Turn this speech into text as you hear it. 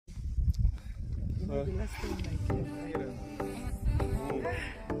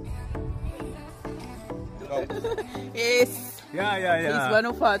Yes. Yeah. He's one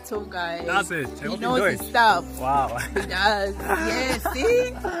of our tour guys. That's it. He knows his stuff. Wow. He does. Yes, see?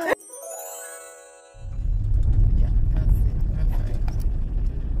 Yeah, that's it.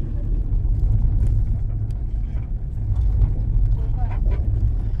 Perfect.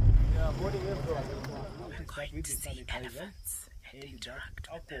 Going to see elephants and interact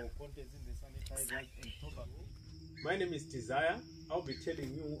with them. My name is Desire. I'll be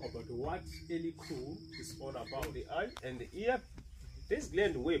telling you about what any crew is all about. The eye and the ear. This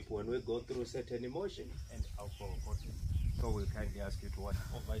gland whip when we go through certain emotions and alcohol content. So we'll kindly ask you to watch.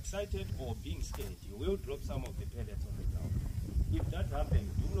 Overexcited or being scared, you will drop some of the pellets on the ground. If that happens,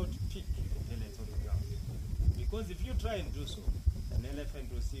 do not pick the pellets on the ground. Because if you try and do so, an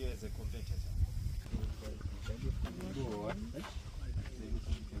elephant will see you as a competitor.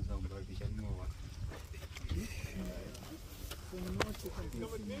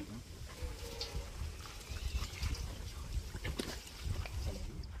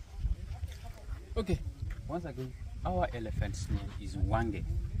 Okay, once again, our elephant's name is Wange.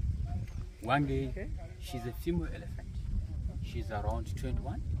 Wange, she's a female elephant. She's around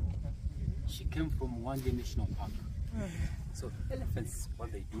 21. She came from Wange National Park. So elephants,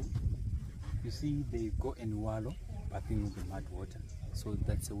 what they do, you see, they go and wallow, bathing in the mud water. So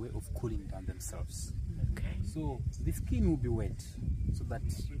that's a way of cooling down themselves. Okay. So the skin will be wet, so that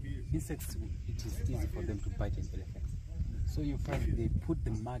insects, it is easy for them to bite an elephant. So you find they put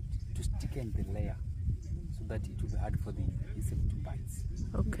the mud to thicken the layer, so that it will be hard for the insect to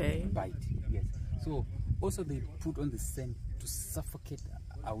bite. Yes. So also they put on the sand to suffocate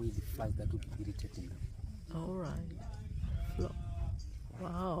away the flies that will be irritating them. All right.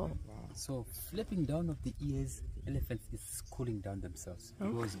 Wow. So flapping down of the ears, elephants is cooling down themselves,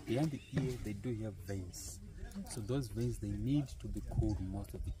 because behind the ear they do have veins. So those veins, they need to be cooled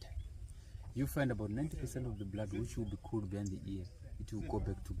most of the time. You find about 90% of the blood which will be cooled behind the ear, it will go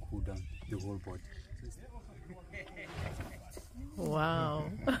back to cool down the whole body. Wow.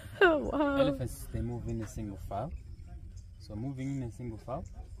 Wow. Elephants, they move in a single file. So moving in a single file,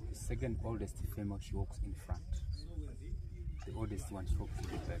 the second oldest female, she walks in front. The oldest one, she walks in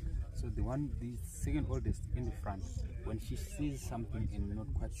the back. So the second oldest in the front, when she sees something and not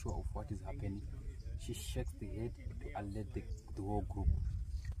quite sure of what is happening, she shakes the head to alert the whole group.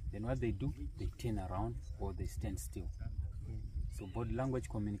 Then what they do, they turn around or they stand still. So body language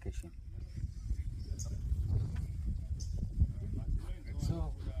communication.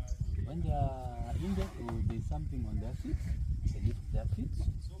 So when they are in there, there's something on their feet, they lift their feet,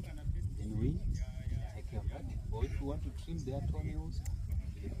 then we take care of that. Or if you want to trim their toenails,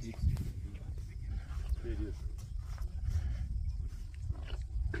 lift it.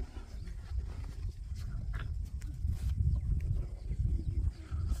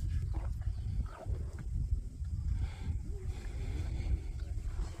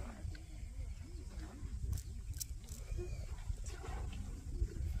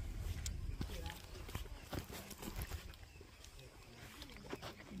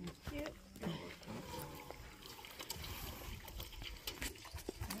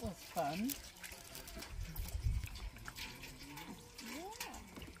 Fun.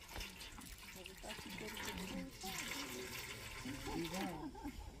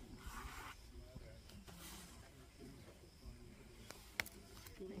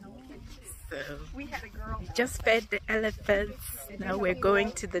 So we just fed the elephants. Now we're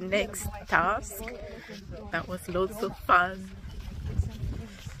going to the next task. That was loads of fun.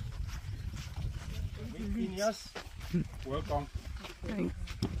 Yes. Welcome. Thanks.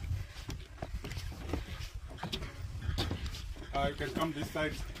 You can come this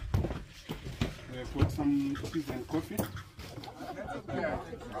side. Put some tea and coffee.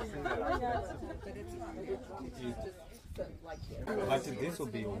 But this will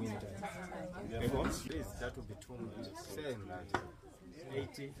be winter. That will be too much.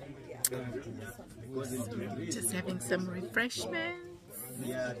 80. Just having some refreshment.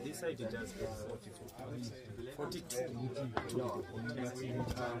 Yeah, this side it just has 42.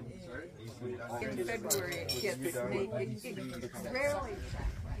 In February it gets rarely.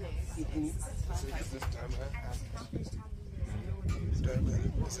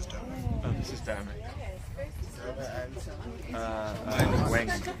 This is Diamond. And Wang.